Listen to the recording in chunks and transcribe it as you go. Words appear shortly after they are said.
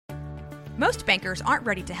Most bankers aren't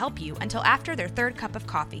ready to help you until after their third cup of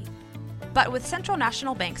coffee. But with Central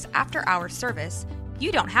National Bank's after-hours service,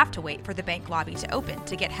 you don't have to wait for the bank lobby to open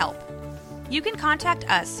to get help. You can contact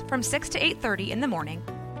us from 6 to 8:30 in the morning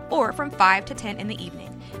or from 5 to 10 in the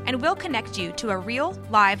evening, and we'll connect you to a real,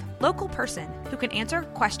 live, local person who can answer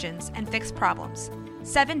questions and fix problems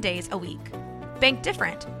 7 days a week. Bank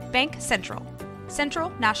different. Bank Central. Central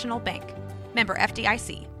National Bank. Member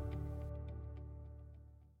FDIC.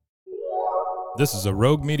 This is a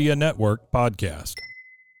Rogue Media Network podcast.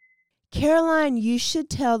 Caroline, you should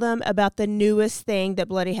tell them about the newest thing that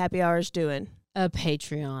Bloody Happy Hour is doing. A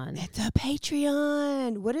Patreon. It's a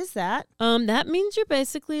Patreon. What is that? That means you're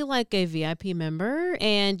basically like a VIP member,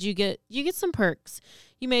 and you get some perks.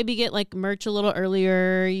 You maybe get like merch a little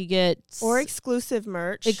earlier. You get exclusive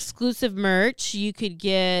merch. You could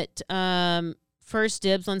get first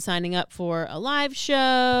dibs on signing up for a live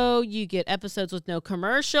show. You get episodes with no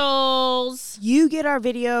commercials. You get our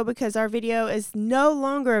video because our video is no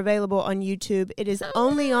longer available on YouTube. It is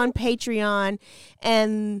only on Patreon.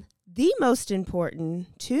 And the most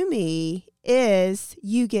important to me is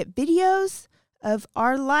you get videos of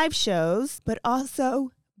our live shows, but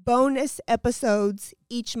also bonus episodes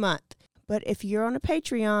each month. But if you're on a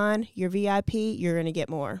Patreon, you're VIP, you're going to get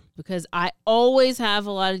more. Because I always have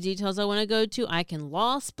a lot of details I want to go to. I can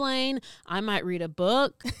law-splain. I might read a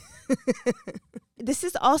book. This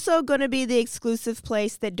is also going to be the exclusive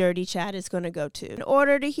place that Dirty Chat is going to go to. In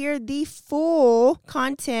order to hear the full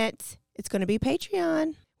content, it's going to be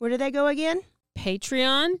Patreon. Where do they go again?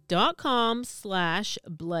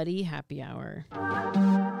 Patreon.com/bloodyhappyhour.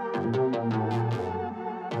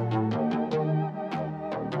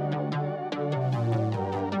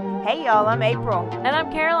 Hey y'all, I'm April. And I'm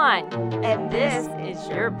Caroline. And This is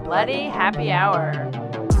your Bloody Happy Hour.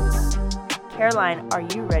 Caroline, are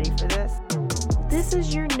you ready for this? This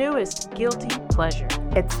is your newest guilty pleasure.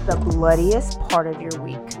 It's the bloodiest part of your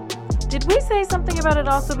week. Did we say something about it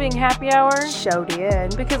also being happy hour? Show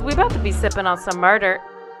did. Because we about to be sipping on some murder.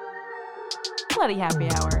 Bloody Happy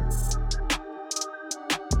Hour.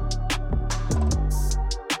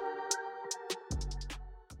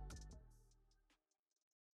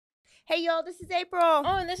 Hey y'all, this is April.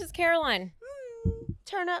 Oh, and this is Caroline.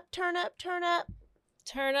 Turn up, turn up, turn up.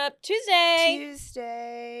 Turn up Tuesday.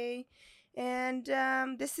 Tuesday. And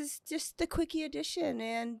this is just the Quickie edition,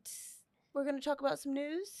 and we're going to talk about some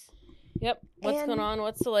news. Yep. What's going on?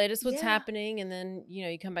 What's the latest? What's Yeah. happening? And then,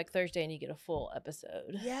 you come back Thursday and you get a full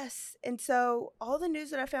episode. Yes. And so all the news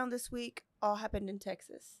that I found this week all happened in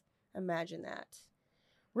Texas. Imagine that.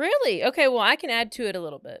 Really? Okay, well, I can add to it a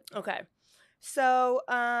little bit. Okay. So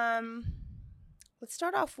let's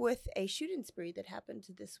start off with a shooting spree that happened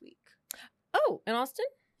this week. Oh, in Austin?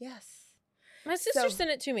 Yes. My sister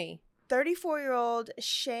sent it to me. 34-year-old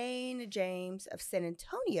Shane James of San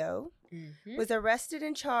Antonio was arrested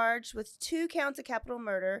and charged with 2 counts of capital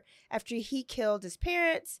murder after he killed his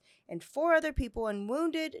parents and 4 other people and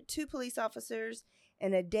wounded 2 police officers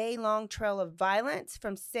in a day-long trail of violence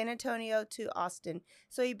from San Antonio to Austin.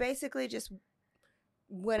 So he basically just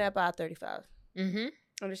went up I-35,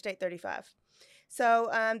 Interstate 35. So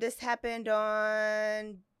this happened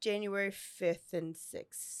on January 5th and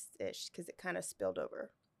 6th-ish because it kind of spilled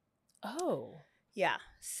over. Oh. Yeah.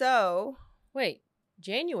 So. Wait,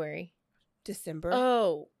 January? December.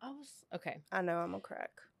 Oh. Okay. I know, I'm a crack.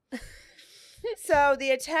 So the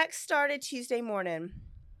attack started Tuesday morning.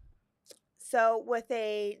 So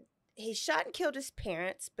he shot and killed his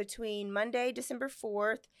parents between Monday, December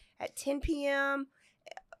 4th at 10 p.m.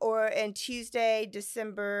 and Tuesday,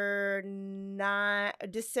 December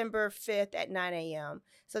 5th at 9 a.m.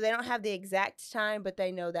 So they don't have the exact time, but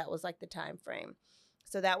they know that was like the time frame.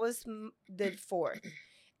 So that was the 4th.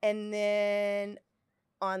 And then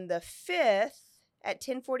on the 5th at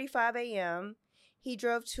 10:45 a.m., he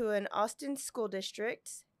drove to an Austin school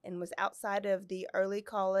district and was outside of the early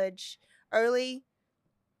college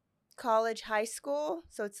high school.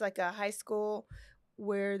 So it's like a high school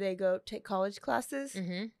where they go take college classes,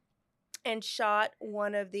 and shot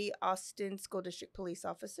one of the Austin school district police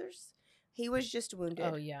officers. He was just wounded.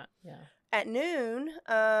 Oh, yeah, yeah. At noon,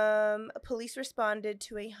 police responded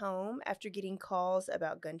to a home after getting calls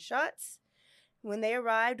about gunshots. When they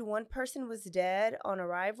arrived, one person was dead on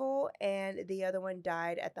arrival, and the other one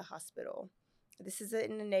died at the hospital. This is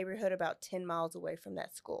in a neighborhood about 10 miles away from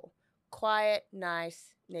that school. Quiet,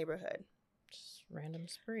 nice neighborhood. Just random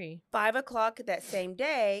spree. 5 o'clock that same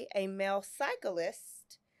day, a male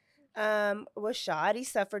cyclist was shot. He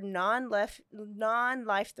suffered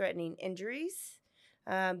non-life-threatening injuries.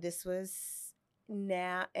 This was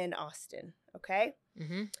now in Austin, okay?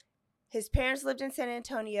 His parents lived in San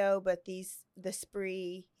Antonio, but the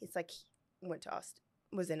spree, it's like he went to Austin,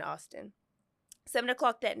 was in Austin. 7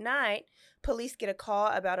 o'clock that night, police get a call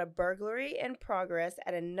about a burglary in progress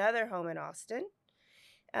at another home in Austin.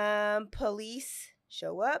 Police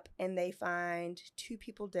show up and they find 2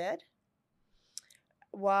 people dead.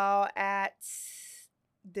 While at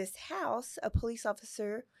this house, a police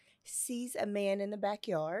officer sees a man in the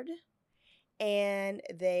backyard, and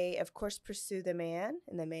they, of course, pursue the man,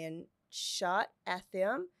 and the man shot at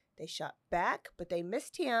them. They shot back, but they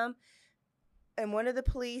missed him, and one of the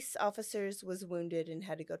police officers was wounded and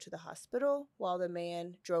had to go to the hospital while the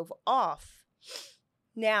man drove off.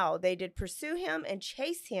 Now, they did pursue him and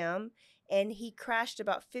chase him, and he crashed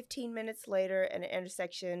about 15 minutes later at an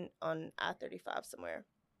intersection on I-35 somewhere.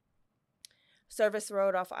 Service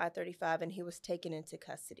Road off I-35, and he was taken into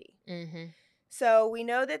custody. Mm-hmm. So we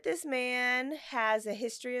know that this man has a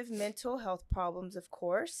history of mental health problems, of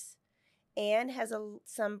course, and has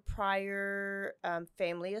some prior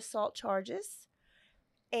family assault charges.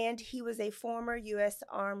 And he was a former U.S.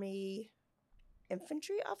 Army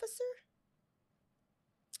infantry officer,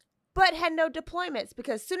 but had no deployments,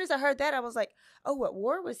 because as soon as I heard that, I was like, oh, what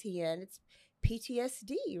war was he in? It's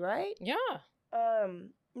PTSD, right? Yeah.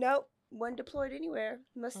 Nope. Wasn't deployed anywhere.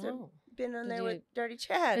 Must have been on there with Dirty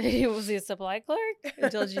Chad. Was he a supply clerk? I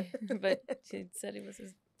told you, but she said he was a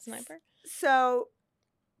sniper. So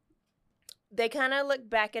they kind of looked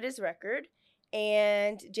back at his record,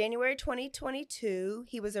 and January 2022,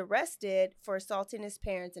 he was arrested for assaulting his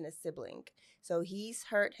parents and his sibling. So he's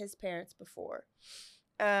hurt his parents before.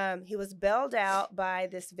 He was bailed out by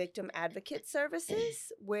this victim advocate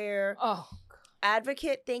services, where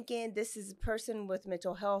advocate thinking this is a person with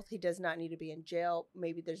mental health. He does not need to be in jail.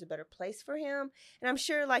 Maybe there's a better place for him. And I'm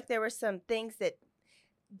sure like there were some things that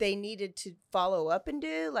they needed to follow up and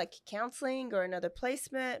do, like counseling or another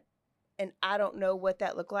placement. And I don't know what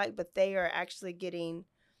that looked like, but they are actually getting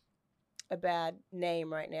a bad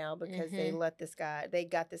name right now because they got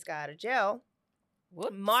this guy out of jail.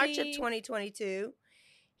 Whoopsie. March of 2022,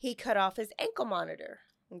 he cut off his ankle monitor.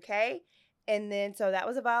 Okay. And then, so that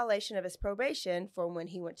was a violation of his probation for when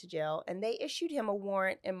he went to jail. And they issued him a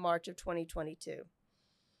warrant in March of 2022.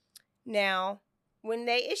 Now, when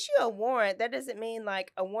they issue a warrant, that doesn't mean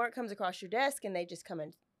like a warrant comes across your desk and they just come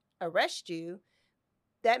and arrest you.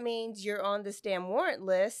 That means you're on this damn warrant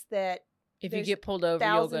list that if you get pulled over,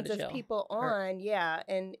 you'll go to jail. Thousands of people on,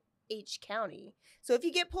 in each county. So if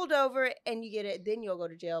you get pulled over and you get it, then you'll go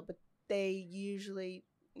to jail. But they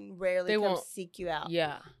rarely come seek you out.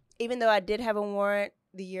 Yeah. Even though I did have a warrant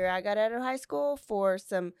the year I got out of high school for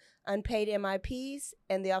some unpaid MIPs,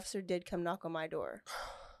 and the officer did come knock on my door.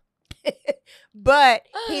 But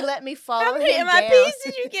he let me follow him down. How many MIPs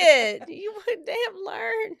did you get? You would damn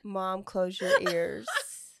learn. Mom, close your ears.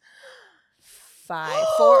 4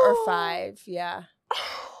 or 5, yeah.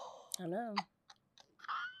 I know.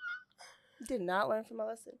 Did not learn from my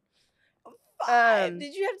lesson. 5.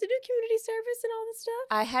 Did you have to do community service and all this stuff?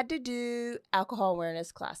 I had to do alcohol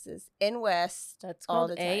awareness classes in West. That's all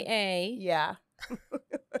called the time. AA. Yeah.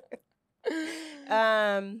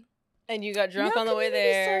 And you got drunk on the way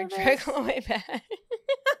there, drank on the way back.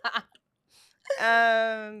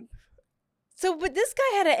 But this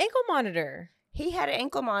guy had an ankle monitor. He had an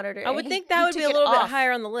ankle monitor. I would think that would be a little bit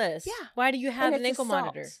higher on the list. Yeah. Why do you have an ankle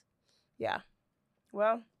monitor? Yeah.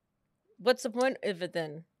 Well, what's the point of it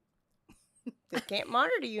then? They can't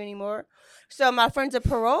monitor you anymore. So my friend's a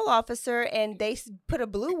parole officer, and they put a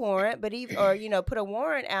blue warrant, put a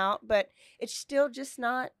warrant out, but it's still just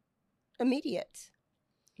not immediate.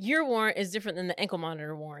 Your warrant is different than the ankle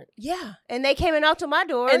monitor warrant. Yeah, and they came and knocked on my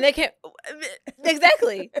door, and they came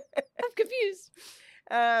exactly. I'm confused.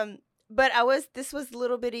 But this was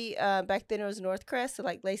little bitty. Back then it was Northcrest, so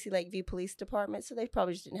like Lacey Lakeview Police Department. So they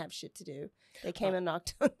probably just didn't have shit to do. They came and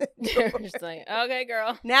knocked on the door. They're just like, okay,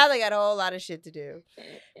 girl. Now they got a whole lot of shit to do.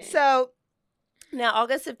 So now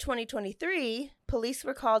August of 2023, police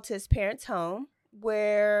were called to his parents' home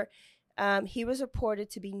where he was reported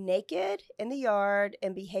to be naked in the yard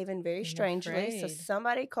and behaving very strangely. So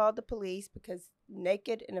somebody called the police because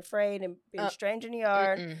naked and afraid and being strange in the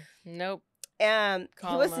yard. Nope. He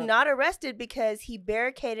was not arrested because he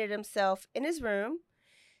barricaded himself in his room,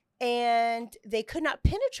 and they could not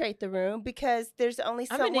penetrate the room because there's only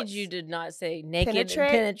so much. I mean, you did not say naked and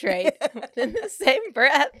penetrate in the same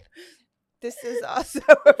breath. This is also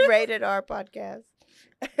a rated R podcast.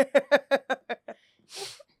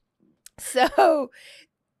 So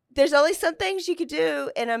there's only some things you could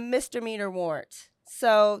do in a misdemeanor warrant.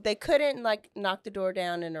 So they couldn't knock the door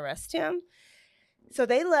down and arrest him. So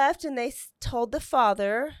they left, and they told the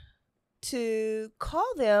father, to call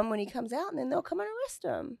them when he comes out, and then they'll come and arrest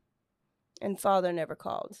him. And father never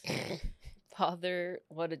called. Father,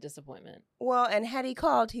 what a disappointment. Well, and had he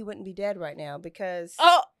called, he wouldn't be dead right now because...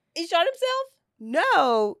 Oh, he shot himself?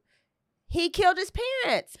 No, he killed his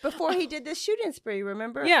parents before he did this shooting spree,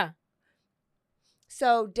 remember? Yeah.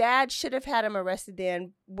 So dad should have had him arrested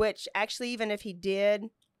then, which actually, even if he did,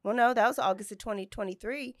 well, no, that was August of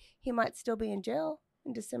 2023. He might still be in jail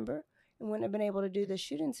in December and wouldn't have been able to do the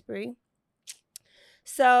shooting spree.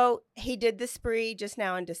 So he did the spree just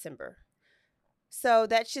now in December. So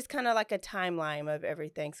that's just kind of like a timeline of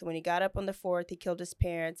everything. So when he got up on the 4th, he killed his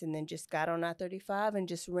parents and then just got on I-35 and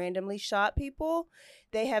just randomly shot people.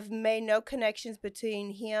 They have made no connections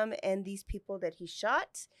between him and these people that he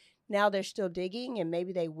shot. Now they're still digging, and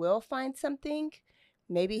maybe they will find something.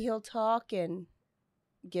 Maybe he'll talk and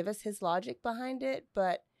give us his logic behind it.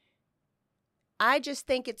 But I just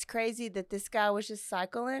think it's crazy that this guy was just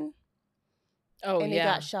cycling. Oh, and yeah. he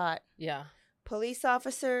got shot. Yeah. Police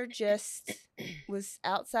officer just was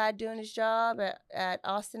outside doing his job at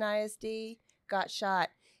Austin ISD, got shot.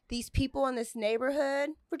 These people in this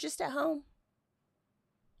neighborhood were just at home.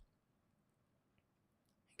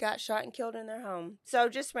 Got shot and killed in their home. So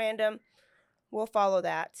just random. We'll follow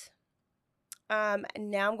that. Now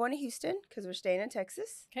I'm going to Houston because we're staying in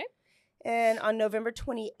Texas. Okay. And on November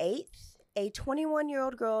 28th, a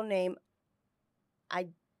 21-year-old girl named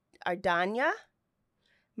Idania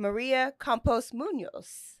Maria Campos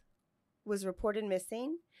Munoz was reported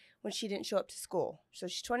missing when she didn't show up to school. So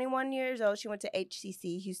she's 21 years old. She went to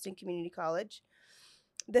HCC, Houston Community College.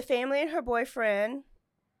 The family and her boyfriend,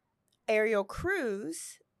 Ariel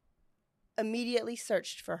Cruz, immediately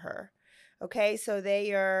searched for her. Okay, so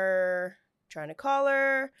they are trying to call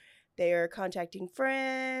her. They are contacting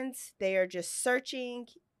friends. They are just searching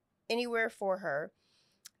anywhere for her.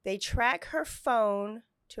 They track her phone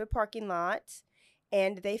to a parking lot,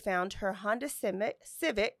 and they found her Honda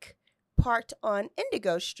Civic parked on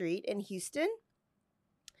Indigo Street in Houston.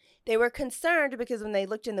 They were concerned because when they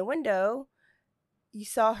looked in the window, you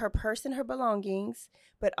saw her purse and her belongings,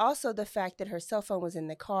 but also the fact that her cell phone was in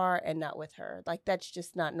the car and not with her. Like, that's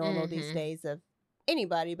just not normal these days of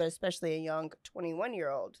anybody, but especially a young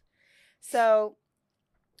 21-year-old. So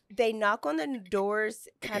they knock on the doors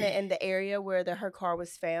kind of in the area where her car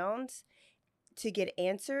was found to get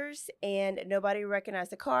answers, and nobody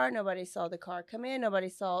recognized the car. Nobody saw the car come in. Nobody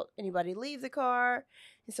saw anybody leave the car.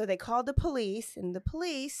 And so they called the police, and the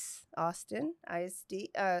police,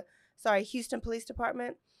 Houston Police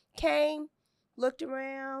Department, came, looked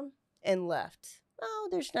around, and left. Oh,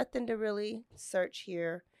 there's nothing to really search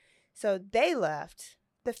here. So they left.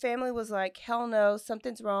 The family was like, hell no,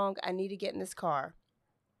 something's wrong. I need to get in this car.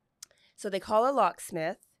 So they call a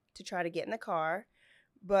locksmith to try to get in the car,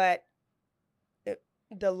 but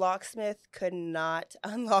the locksmith could not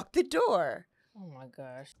unlock the door. Oh my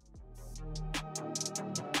gosh.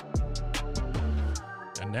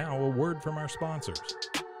 And now a word from our sponsors.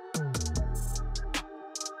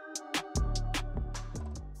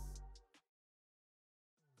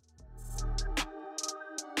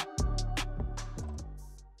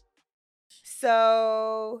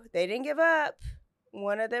 So they didn't give up.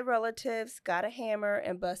 One of the relatives got a hammer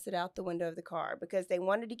and busted out the window of the car because they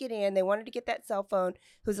wanted to get in. They wanted to get that cell phone.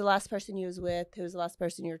 Who's the last person you was with? Who's the last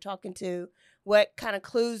person you were talking to? What kind of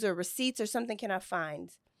clues or receipts or something can I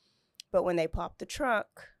find? But when they popped the trunk,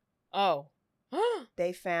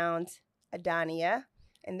 they found Idania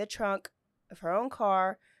in the trunk of her own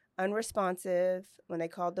car, unresponsive. When they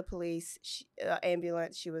called the police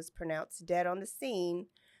ambulance, she was pronounced dead on the scene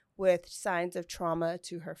with signs of trauma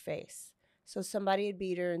to her face. So somebody had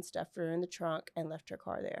beat her and stuffed her in the trunk and left her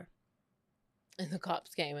car there. And the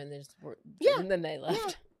cops came and and then they left.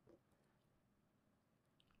 Yeah.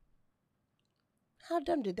 How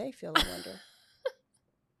dumb did they feel, I wonder?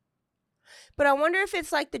 But I wonder if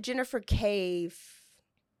it's like the Jennifer Cave.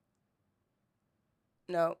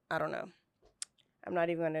 No, I don't know. I'm not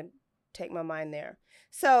even going to take my mind there.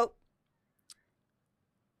 So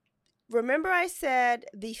remember I said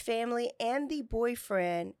the family and the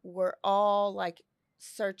boyfriend were all like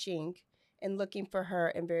searching and looking for her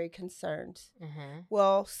and very concerned. Mm-hmm.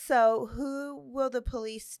 Well, so who will the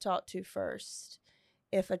police talk to first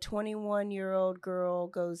if a 21-year-old girl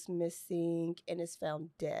goes missing and is found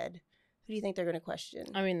dead? Who do you think they're going to question?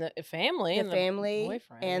 I mean, the family. The family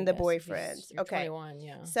boyfriend, and the boyfriend. You're Okay. 21,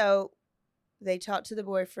 yeah. So they talked to the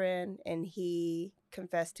boyfriend and he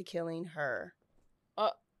confessed to killing her.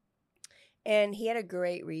 And he had a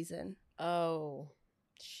great reason. Oh,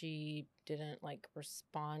 she didn't like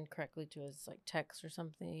respond correctly to his like text or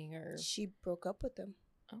something, or She broke up with him.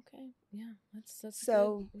 okay, yeah, that's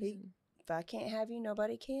So a good he reason. if I can't have you,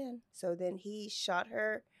 nobody can. So then he shot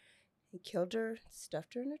her, he killed her,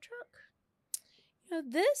 stuffed her in a trunk.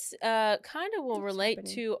 This kind of will What's relate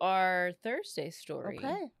happening? to our Thursday story.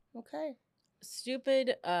 Okay.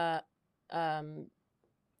 Stupid,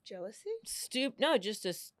 Jealousy? No,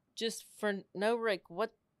 just for no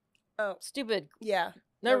what? Oh, Stupid. yeah.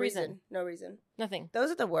 No reason. No reason. Nothing.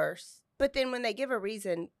 Those are the worst. But then when they give a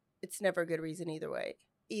reason, it's never a good reason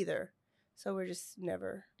either. So we're just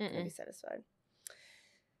never going to be satisfied.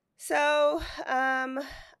 So,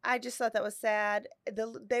 I just thought that was sad.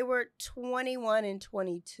 They were 21 and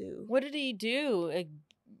 22. What did he do? Like,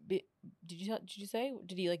 did you say?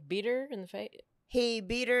 Did he like beat her in the face? He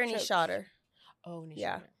beat her and he shot her. Oh, and he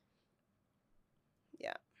Yeah. shot her.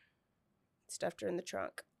 Yeah. Stuffed her in the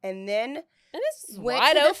trunk. And then And this is went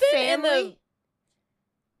wide to open. the family.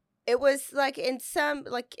 It was like in some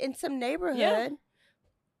neighborhood. Yeah.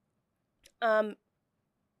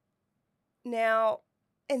 Now,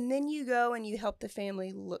 and then you go and you help the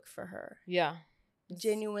family look for her. Yeah.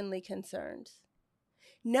 Genuinely concerned.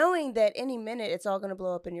 Knowing that any minute it's all going to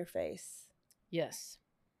blow up in your face. Yes.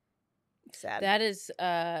 Sad. That is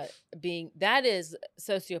that is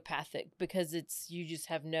sociopathic because you just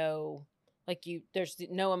have no, like, there's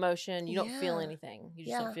no emotion. You don't feel anything. You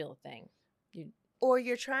just don't feel a thing. Or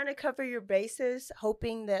you're trying to cover your bases,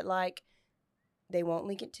 hoping that, like, they won't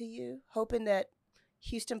link it to you. Hoping that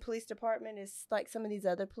Houston Police Department is like some of these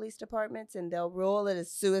other police departments and they'll rule it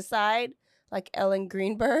as suicide, like Ellen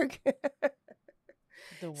Greenberg.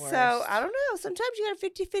 The worst. So, I don't know. Sometimes you got a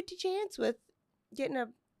 50-50 chance with getting a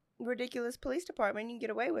ridiculous police department. You can get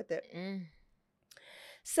away with it.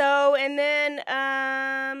 So, and then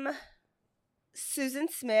Susan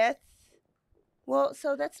Smith. Well,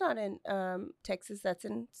 so that's not in Texas. That's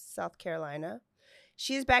in South Carolina.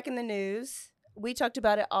 She is back in the news. We talked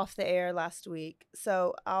about it off the air last week.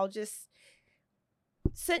 So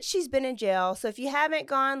since she's been in jail. So if you haven't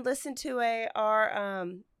gone, listen to our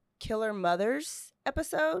Killer Mothers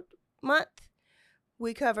episode month.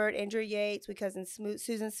 We covered Andrea Yates. We covered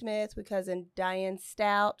Susan Smith. We covered Diane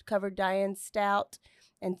Stout.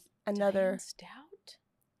 And another. Diane Stout?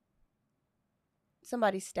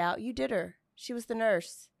 Somebody Stout. You did her. She was the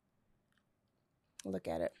nurse. Look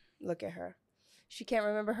at it. Look at her. She can't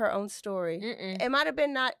remember her own story. It might have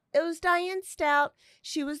been it was Diane Stout.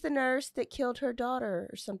 She was the nurse that killed her daughter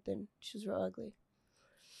or something. She was real ugly.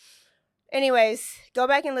 Anyways, go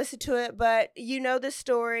back and listen to it. But you know the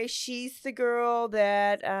story. She's the girl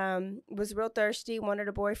that was real thirsty, wanted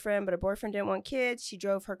a boyfriend, but her boyfriend didn't want kids. She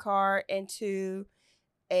drove her car into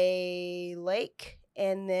a lake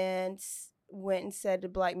and then went and said the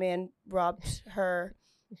black man robbed her,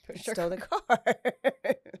 stole the car.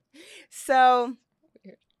 So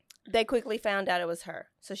they quickly found out it was her.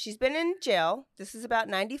 So she's been in jail. This is about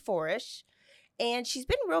 94-ish. And she's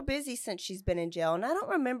been real busy since she's been in jail. And I don't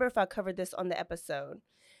remember if I covered this on the episode.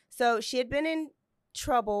 So she had been in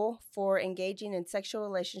trouble for engaging in sexual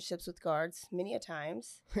relationships with guards many a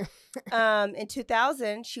times. In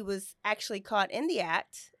 2000, she was actually caught in the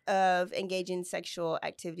act of engaging in sexual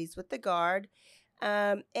activities with the guard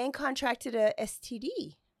and contracted a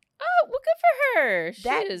STD. Oh, well, good for her. She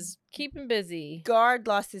That is keeping busy. Guard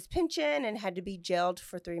lost his pension and had to be jailed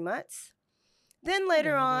for 3 months. Then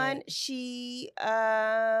later on, she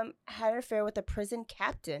had an affair with a prison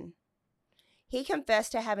captain. He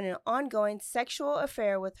confessed to having an ongoing sexual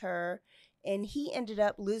affair with her, and he ended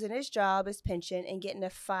up losing his job, his pension, and getting a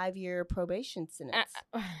 5-year probation sentence.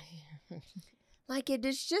 Like, it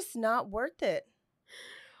is just not worth it.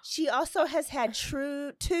 She also has had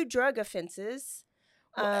 2 drug offenses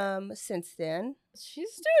since then.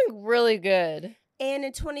 She's doing really good. And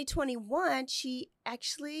in 2021, she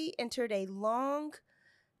actually entered a long,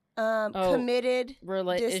 committed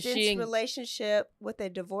distance relationship with a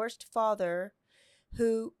divorced father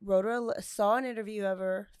who saw an interview of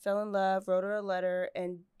her, fell in love, wrote her a letter,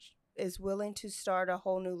 and is willing to start a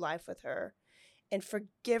whole new life with her and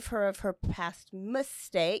forgive her of her past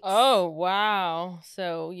mistakes. Oh, wow.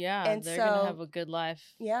 So, yeah, and they're going to have a good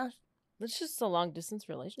life. Yeah. It's just a long-distance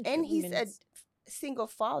relationship. And he's a single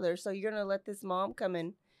father, so you're going to let this mom come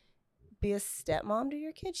and be a stepmom to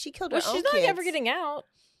your kid? She killed her own kids. She's not ever getting out.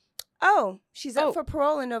 Oh, she's up for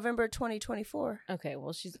parole in November 2024. Okay,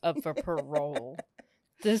 well, she's up for parole.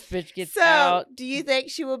 This bitch gets out. So, do you think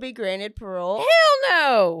she will be granted parole? Hell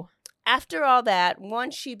no! After all that,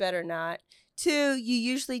 1, she better not. 2, you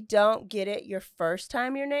usually don't get it your first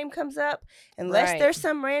time your name comes up unless there's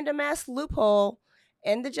some random-ass loophole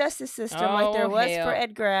in the justice system like there was for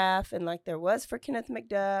Ed Graff and like there was for Kenneth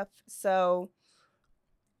McDuff. So,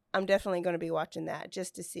 I'm definitely going to be watching that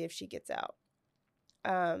just to see if she gets out.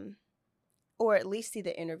 or at least see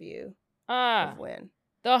the interview Ah, of when.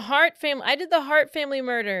 the Hart family. I did the Hart family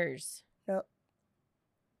murders. Nope.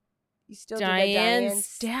 You still Diane did Diane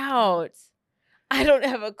Stout. I don't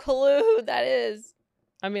have a clue who that is.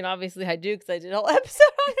 I mean, obviously I do because I did a whole episode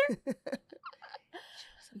on her.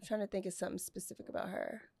 I'm trying to think of something specific about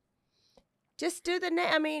her. Just do the name.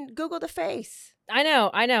 I mean, Google the face. I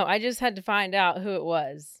know. I just had to find out who it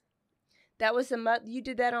was. That was you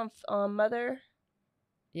did that on Mother?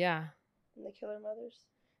 Yeah. The Killer Mothers?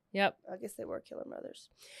 Yep. I guess they were Killer Mothers.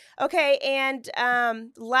 Okay, and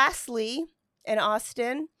lastly, in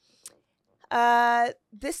Austin,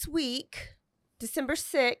 this week, December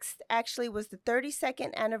 6th, actually was the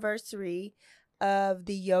 32nd anniversary of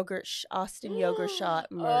the Austin yogurt shop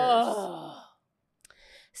murders. Oh.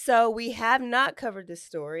 So we have not covered this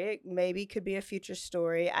story. It maybe could be a future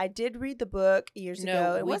story. I did read the book years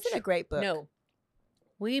ago. It wasn't a great book. No.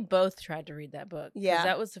 We both tried to read that book. Yeah.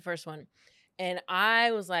 That was the first one. And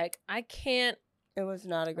I was like, I can't. It was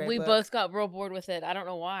not a great book. We both got real bored with it. I don't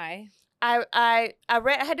know why. I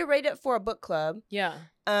had to rate it for a book club. Yeah.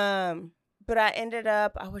 But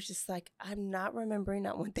I was just like, I'm not remembering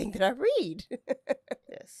not one thing that I read.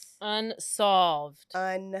 Yes. Unsolved.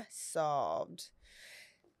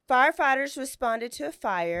 Firefighters responded to a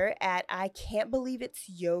fire at I Can't Believe It's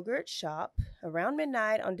Yogurt Shop around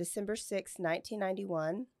midnight on December 6,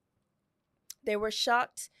 1991. They were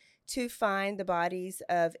shocked to find the bodies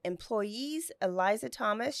of employees Eliza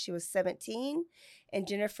Thomas, she was 17, and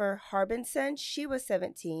Jennifer Harbinson, she was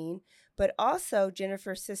 17, but also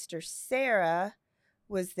Jennifer's sister Sarah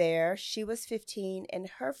was there. She was 15, and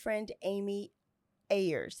her friend Amy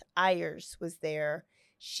Ayers was there.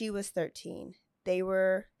 She was 13. They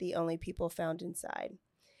were the only people found inside.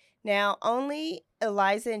 Now, only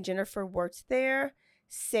Eliza and Jennifer worked there.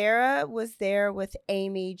 Sarah was there with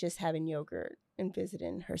Amy just having yogurt and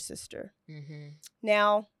visiting her sister. Mm-hmm.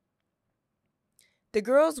 Now, the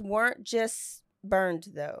girls weren't just burned,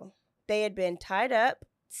 though. They had been tied up,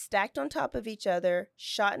 stacked on top of each other,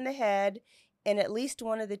 shot in the head, and at least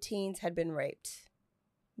one of the teens had been raped,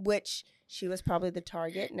 which she was probably the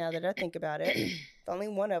target now that I think about it. If only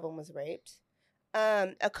one of them was raped.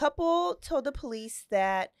 A couple told the police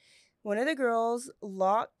that one of the girls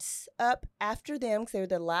locked up after them because they were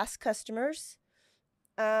the last customers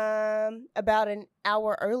about an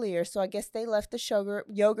hour earlier. So I guess they left the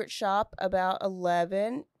yogurt shop about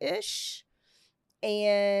 11-ish.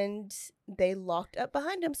 And they locked up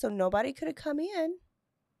behind them so nobody could have come in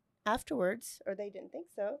afterwards, or they didn't think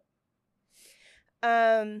so.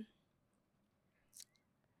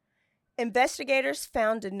 Investigators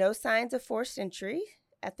found no signs of forced entry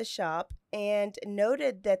at the shop and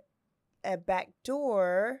noted that a back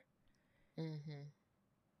door,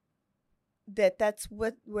 that's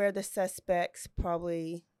where the suspects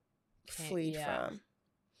probably fled from.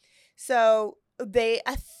 So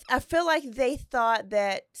I feel like they thought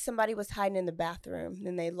that somebody was hiding in the bathroom.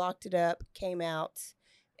 Then they locked it up, came out,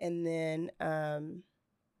 and then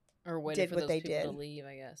or waited for those people to leave,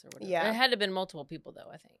 I guess, or whatever. Yeah. It had to have been multiple people,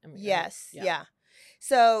 though, I think. I mean, yes, yeah.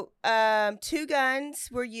 So 2 guns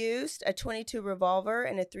were used, a .22 revolver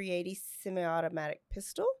and a .380 semi-automatic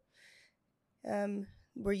pistol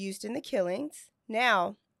were used in the killings.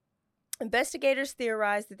 Now, investigators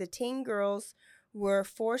theorized that the teen girls were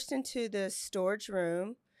forced into the storage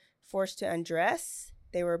room, forced to undress.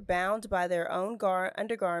 They were bound by their own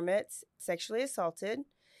undergarments, sexually assaulted.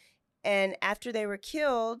 And after they were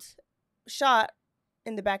shot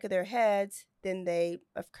in the back of their heads, then they,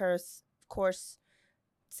 of course,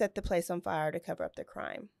 set the place on fire to cover up the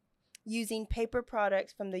crime. Using paper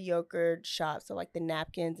products from the yogurt shop, so like the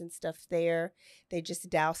napkins and stuff there, they just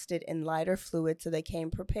doused it in lighter fluid so they came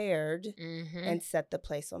prepared and set the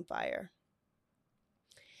place on fire.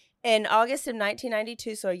 In August of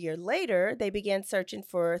 1992, so a year later, they began searching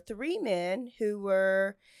for 3 men who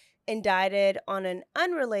were indicted on an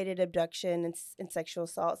unrelated abduction and sexual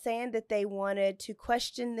assault, saying that they wanted to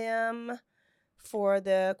question them for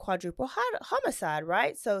the quadruple homicide,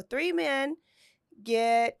 right? So 3 men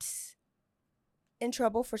get in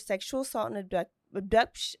trouble for sexual assault and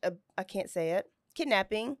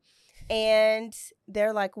kidnapping. And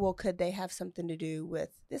they're like, well, could they have something to do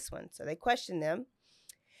with this one? So they questioned them.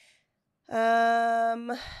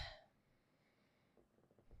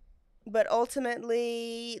 But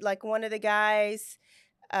ultimately, like, one of the guys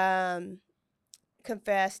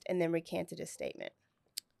confessed and then recanted his statement.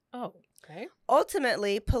 Oh, okay.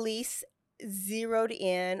 Ultimately, police zeroed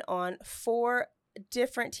in on 4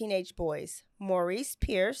 different teenage boys: Maurice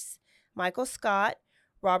Pierce, Michael Scott,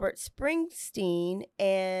 Robert Springsteen,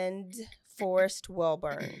 and Forrest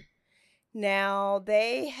Welburn. Now,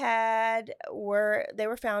 they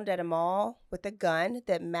were found at a mall with a gun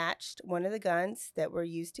that matched one of the guns that were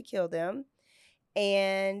used to kill them.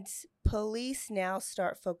 And police now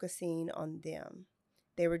start focusing on them.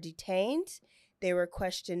 They were detained. They were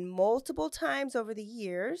questioned multiple times over the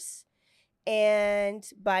years. And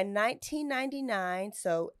by 1999,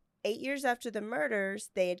 so 8 years after the murders,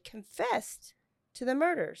 they had confessed to the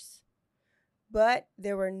murders. But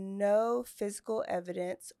there were no physical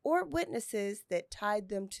evidence or witnesses that tied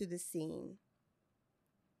them to the scene.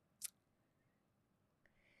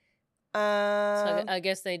 So I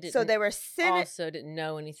guess they didn't. So they were also didn't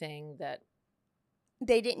know anything that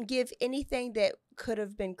they didn't give anything that could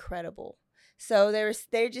have been credible. So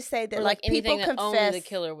they just say that like people anything that confess, only the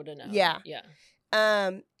killer would have known. Yeah.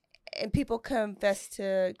 And people confess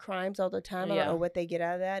to crimes all the time. I don't know what they get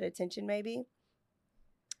out of that. Attention, maybe.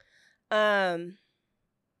 And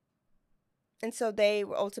so they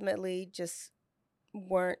ultimately just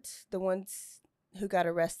weren't the ones who got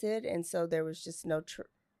arrested, and so there was just no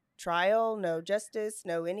trial, no justice,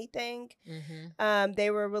 no anything. Mm-hmm.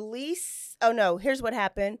 They were released. Oh no! Here's what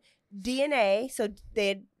happened. DNA. So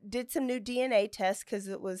they did some new DNA tests because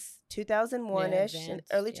it was 2001-ish, and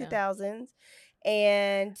early 2000s,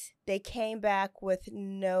 and they came back with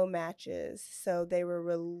no matches. So they were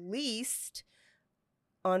released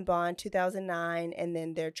on bond 2009, and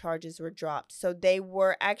then their charges were dropped. So they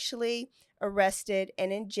were actually arrested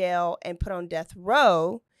and in jail and put on death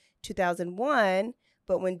row 2001.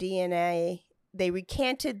 But when they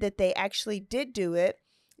recanted that they actually did do it.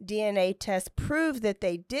 DNA tests proved that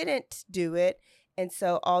they didn't do it, and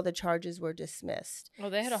so all the charges were dismissed. Oh,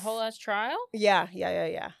 they had a whole ass trial? Yeah.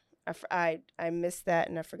 I missed that,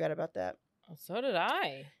 and I forgot about that. Oh, so did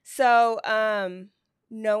I. So,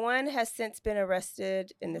 no one has since been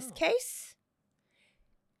arrested in this case.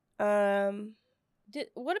 What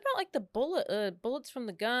about like the bullets from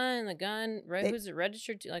the gun? Who's it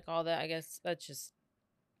registered to? Like all that. I guess that's just.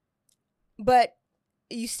 But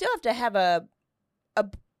you still have to have a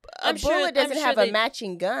bullet doesn't have a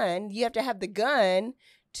matching gun. You have to have the gun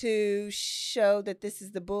to show that this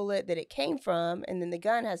is the bullet that it came from, and then the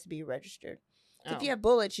gun has to be registered. So if you have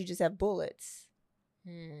bullets, you just have bullets.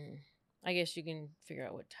 I guess you can figure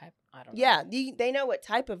out what type. I don't know. Yeah, they know what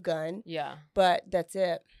type of gun. Yeah. But that's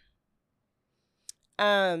it.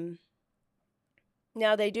 Now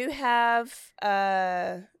they do have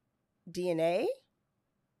DNA,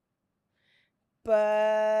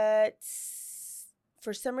 but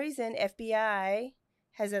for some reason FBI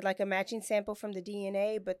has a matching sample from the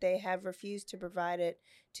DNA, but they have refused to provide it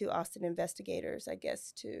to Austin investigators, I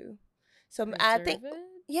guess, to. So I think,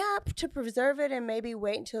 to preserve it and maybe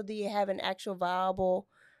wait until you have an actual viable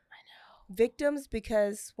victims,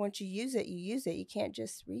 because once you use it, You can't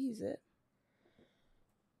just reuse it.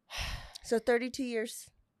 So 32 years.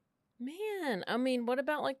 Man, I mean, what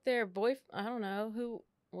about like their boyfriend? I don't know who.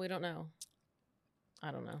 We don't know.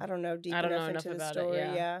 I don't know. I don't know enough into the story.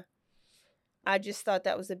 Yeah. I just thought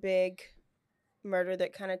that was a big murder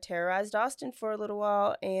that kind of terrorized Austin for a little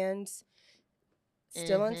while, and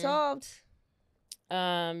still unsolved.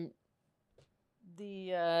 The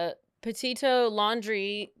Petito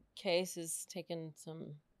laundry case is taking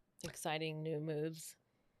some exciting new moves.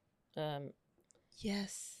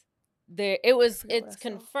 Yes. It's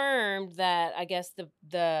confirmed that I guess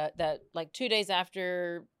that like 2 days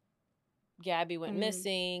after Gabby went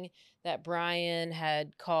missing, that Brian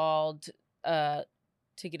had called to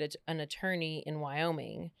get an attorney in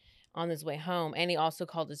Wyoming on his way home, and he also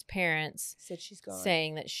called his parents. Said she's gone,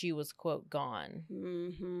 saying that she was, quote, gone.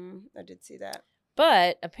 I did see that.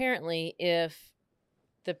 But apparently, if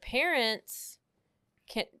the parents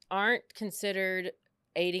aren't considered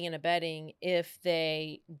aiding and abetting if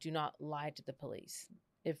they do not lie to the police.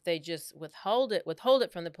 If they just withhold it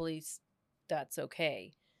from the police, that's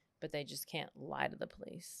okay. But they just can't lie to the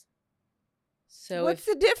police. So what's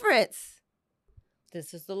the difference?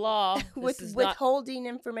 This is the law. With withholding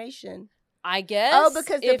information. I guess. Oh,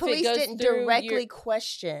 because the police didn't directly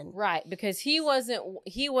question. Right, because he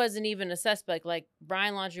wasn't even a suspect. Like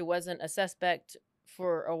Brian Laundrie wasn't a suspect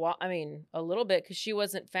for a while. I mean, a little bit, because she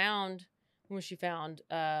wasn't found. When was she found?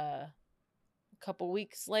 A couple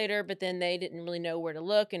weeks later, but then they didn't really know where to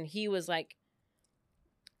look, and he was like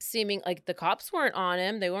seeming like the cops weren't on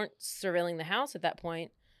him. They weren't surveilling the house at that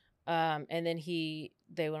point. And then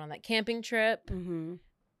they went on that camping trip. Mm-hmm.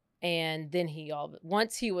 And then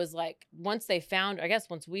once we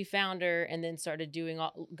found her, and then started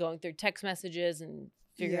going through text messages and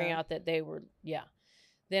figuring out that they were,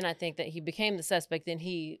 then I think that he became the suspect. Then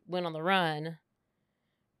he went on the run,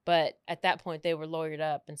 but at that point they were lawyered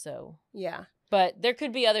up, and so But there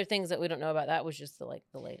could be other things that we don't know about. That was just the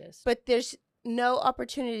latest. But there's no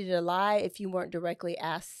opportunity to lie if you weren't directly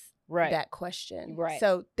asked that question. Right.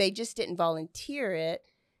 So they just didn't volunteer it.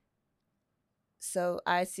 So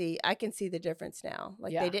I can see the difference now.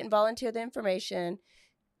 Like they didn't volunteer the information,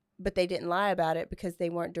 but they didn't lie about it because they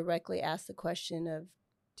weren't directly asked the question of,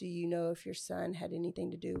 do you know if your son had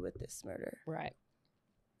anything to do with this murder? Right.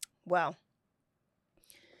 Well,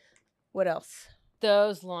 what else?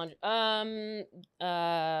 Those laundry. Eye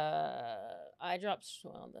drops.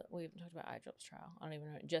 Well, we haven't talked about eye drops trial. I don't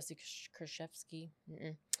even know. Jesse Krzyzewski.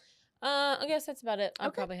 I guess that's about it. I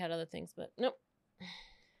probably had other things, but nope.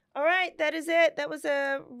 All right, that is it. That was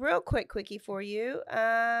a real quick quickie for you.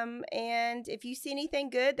 And if you see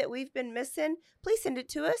anything good that we've been missing, please send it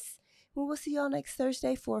to us. We will see y'all next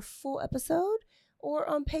Thursday for a full episode or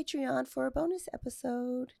on Patreon for a bonus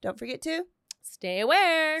episode. Don't forget to stay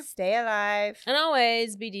aware, stay alive, and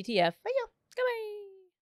always be DTF. Bye, y'all. Goodbye.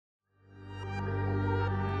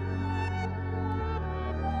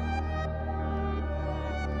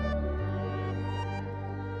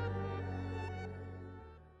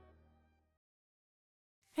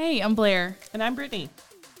 Hey, I'm Blair. And I'm Brittany.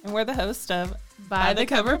 And we're the host of By the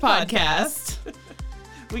Cover Podcast.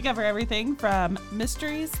 We cover everything from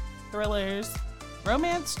mysteries, thrillers,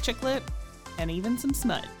 romance, chick lit, and even some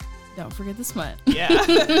smut. Don't forget the smut.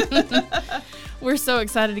 Yeah. We're so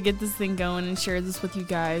excited to get this thing going and share this with you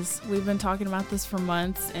guys. We've been talking about this for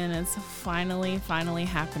months, and it's finally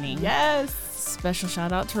happening. Yes. Special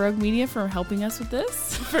shout out to Rogue Media for helping us with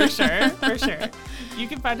this. For sure. For sure. You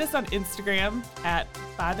can find us on Instagram at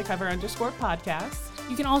bythecover_podcast.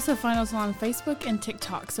 You can also find us on Facebook and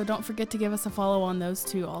TikTok, so don't forget to give us a follow on those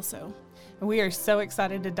too also. And we are so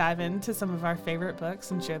excited to dive into some of our favorite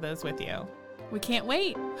books and share those with you. We can't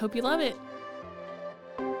wait. Hope you love it.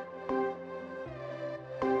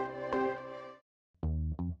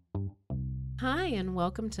 Hi, and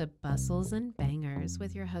welcome to Bustles and Bangers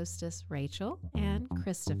with your hostess, Rachel and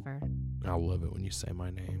Christopher. I love it when you say my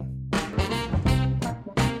name.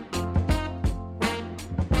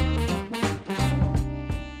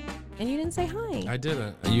 And you didn't say hi. I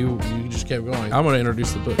didn't. You just kept going. I'm going to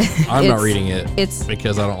introduce the book. I'm not reading it. It's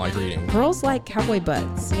because I don't like reading. Girls like cowboy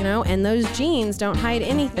butts, and those jeans don't hide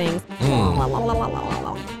anything.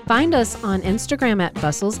 Find us on Instagram at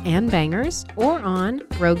Bustles and Bangers or on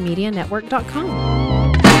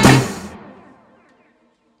RogueMediaNetwork.com.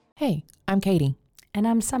 Hey, I'm Katie. And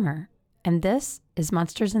I'm Summer. And this is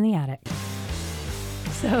Monsters in the Attic.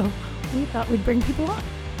 So we thought we'd bring people on.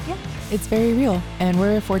 Yeah, it's very real. And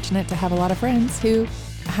we're fortunate to have a lot of friends who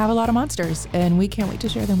have a lot of monsters, and we can't wait to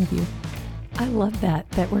share them with you. I love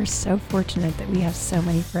that we're so fortunate that we have so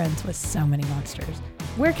many friends with so many monsters.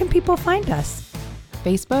 Where can people find us?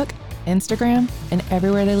 Facebook, Instagram, and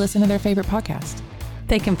everywhere they listen to their favorite podcast.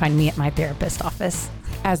 They can find me at my therapist's office.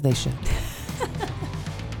 As they should.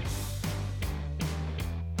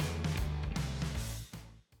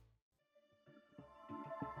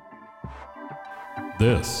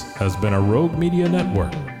 This has been a Rogue Media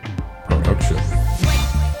Network